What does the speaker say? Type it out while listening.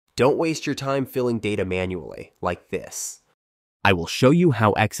Don't waste your time filling data manually, like this. I will show you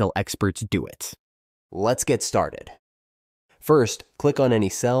how Excel experts do it. Let's get started. First, click on any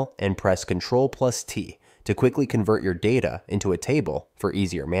cell and press Ctrl+T to quickly convert your data into a table for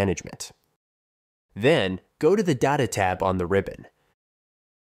easier management. Then, go to the Data tab on the ribbon.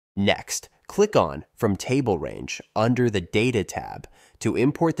 Next, click on From Table Range under the Data tab to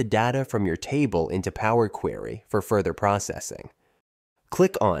import the data from your table into Power Query for further processing.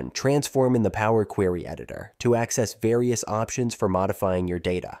 Click on Transform in the Power Query editor to access various options for modifying your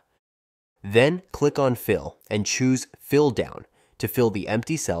data. Then click on Fill and choose Fill Down to fill the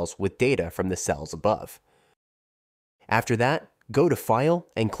empty cells with data from the cells above. After that, go to File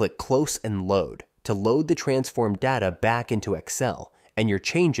and click Close and Load to load the transformed data back into Excel, and your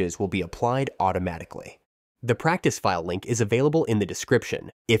changes will be applied automatically. The practice file link is available in the description.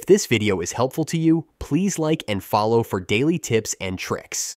 If this video is helpful to you, please like and follow for daily tips and tricks.